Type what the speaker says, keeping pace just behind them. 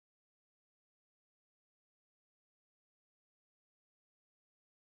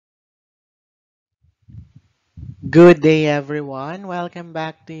Good day, everyone. Welcome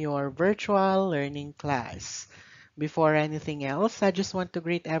back to your virtual learning class. Before anything else, I just want to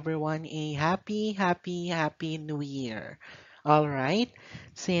greet everyone a happy New Year. All right,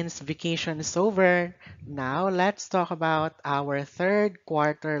 since vacation is over, now let's talk about our third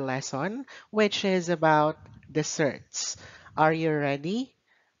quarter lesson, which is about desserts. Are you ready?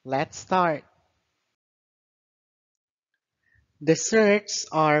 Let's start. Desserts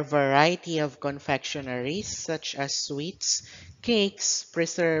are a variety of confectionaries such as sweets, cakes,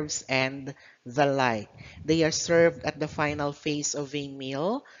 preserves, and the like. They are served at the final phase of a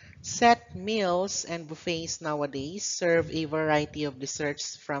meal. Set meals and buffets nowadays serve a variety of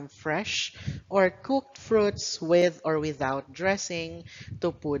desserts from fresh or cooked fruits with or without dressing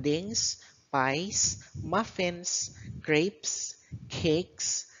to puddings, pies, muffins, crepes,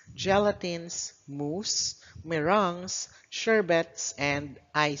 cakes, gelatines, mousse, meringues, sherbets, and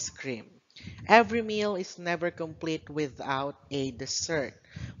ice cream. Every meal is never complete without a dessert.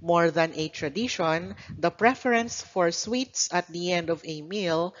 More than a tradition, the preference for sweets at the end of a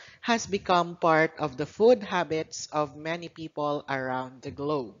meal has become part of the food habits of many people around the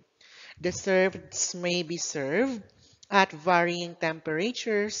globe. Desserts may be served at varying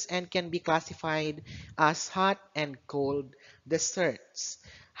temperatures and can be classified as hot and cold desserts.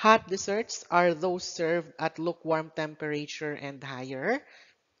 Hot desserts are those served at lukewarm temperature and higher,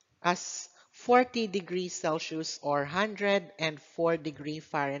 as 40 degrees Celsius or 104 degrees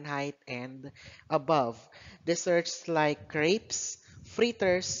Fahrenheit and above. Desserts like crepes,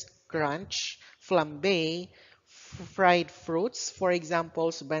 fritters, crunch, flambe, fried fruits, for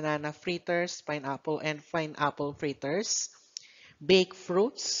examples, banana fritters, pineapple fritters, baked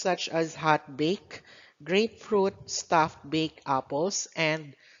fruits such as hot bake, grapefruit stuffed baked apples,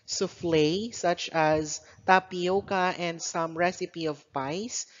 and souffle such as tapioca, and some recipe of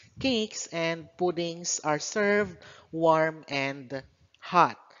pies, cakes, and puddings are served warm and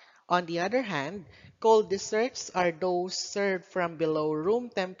hot. On the other hand, cold desserts are those served from below room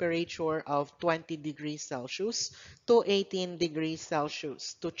temperature of 20 degrees Celsius to 18 degrees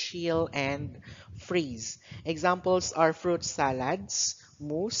Celsius to chill and freeze. Examples are fruit salads,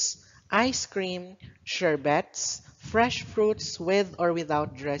 mousse, ice cream, sherbets, fresh fruits with or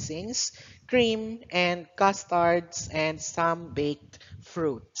without dressings, cream, and custards, and some baked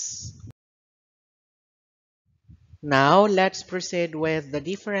fruits. Now, let's proceed with the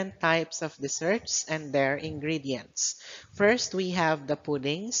different types of desserts and their ingredients. First, we have the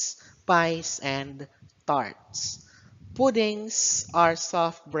puddings, pies, and tarts. Puddings are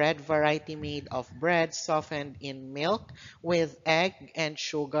soft bread variety made of bread softened in milk with egg and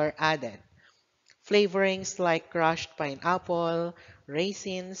sugar added. Flavorings like crushed pineapple,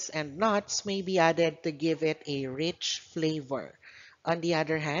 raisins, and nuts may be added to give it a rich flavor. On the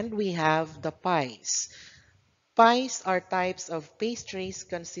other hand, we have the pies. Pies are types of pastries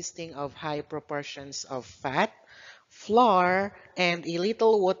consisting of high proportions of fat, flour, and a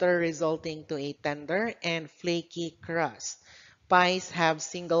little water resulting to a tender and flaky crust. Pies have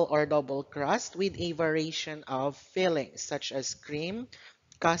single or double crust with a variation of fillings such as cream,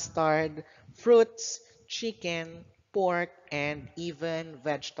 custard, fruits, chicken, pork, and even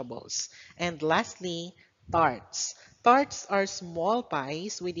vegetables. And lastly, tarts. Tarts are small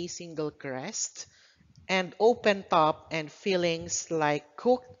pies with a single crust and open top and fillings like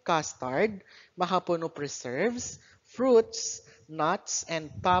cooked custard, mahapuno preserves, fruits, nuts, and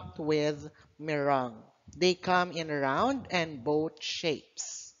topped with meringue. They come in round and both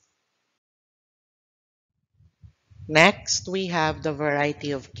shapes. Next, we have the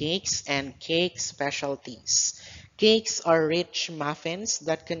variety of cakes and cake specialties. Cakes are rich muffins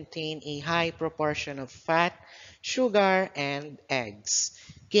that contain a high proportion of fat, sugar, and eggs.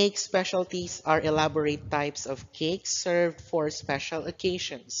 Cake specialties are elaborate types of cakes served for special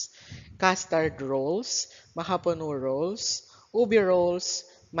occasions. Custard rolls, mahapuno rolls, ubi rolls,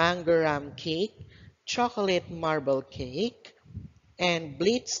 mango ram cake, chocolate marble cake, and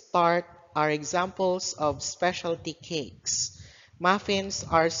Blitz tart are examples of specialty cakes. Muffins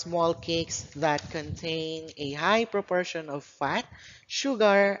are small cakes that contain a high proportion of fat,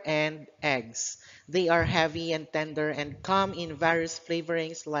 sugar, and eggs. They are heavy and tender and come in various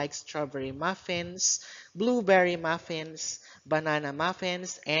flavorings like strawberry muffins, blueberry muffins, banana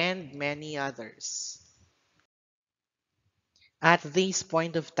muffins, and many others. At this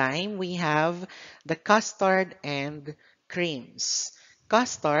point of time, we have the custard and creams.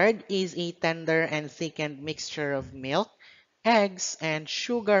 Custard is a tender and thickened mixture of milk, eggs, and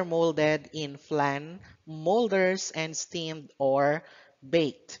sugar molded in flan, molders, and steamed or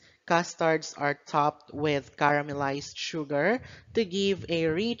baked. Custards are topped with caramelized sugar to give a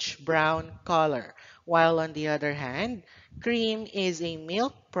rich brown color, while on the other hand, cream is a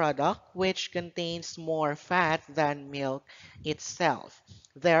milk product which contains more fat than milk itself.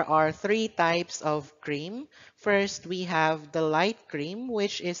 There are three types of cream. First, we have the light cream,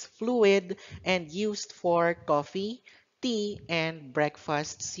 which is fluid and used for coffee, tea, and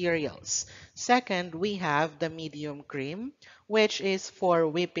breakfast cereals. Second, we have the medium cream, which is for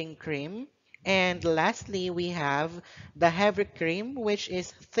whipping cream. And lastly, we have the heavy cream, which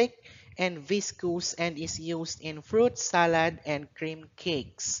is thick and viscous and is used in fruit salad and cream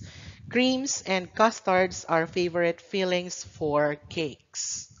cakes. Creams and custards are favorite fillings for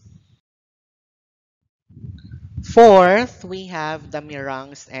cakes. Fourth, we have the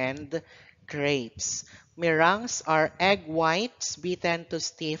meringues and crepes. Meringues are egg whites beaten to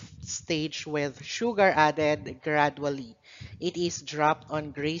stiff stage with sugar added gradually. It is dropped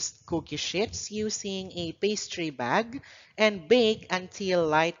on greased cookie sheets using a pastry bag and baked until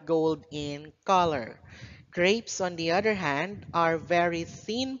light gold in color. Crepes, on the other hand, are very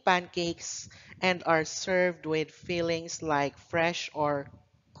thin pancakes and are served with fillings like fresh or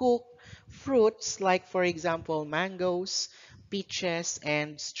cooked fruits like, for example, mangoes, peaches,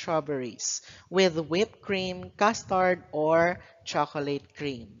 and strawberries, with whipped cream, custard, or chocolate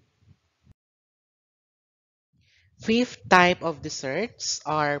cream. Fifth type of desserts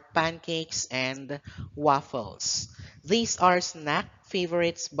are pancakes and waffles. These are snack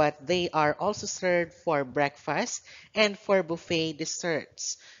favorites, but they are also served for breakfast and for buffet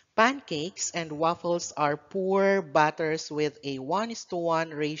desserts. Pancakes and waffles are poor batters with a 1:1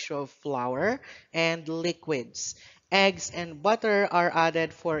 ratio of flour and liquids. Eggs and butter are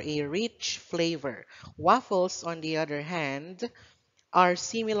added for a rich flavor. Waffles, on the other hand, are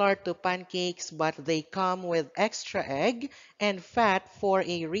similar to pancakes, but they come with extra egg and fat for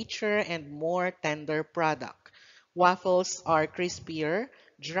a richer and more tender product. Waffles are crispier,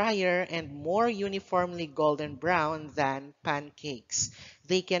 drier, and more uniformly golden brown than pancakes.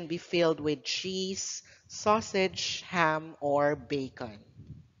 They can be filled with cheese, sausage, ham, or bacon.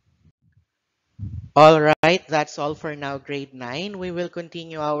 All right, that's all for now, grade 9. We will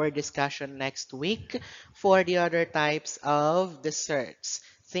continue our discussion next week for the other types of desserts.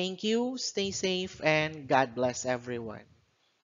 Thank you, stay safe, and God bless everyone.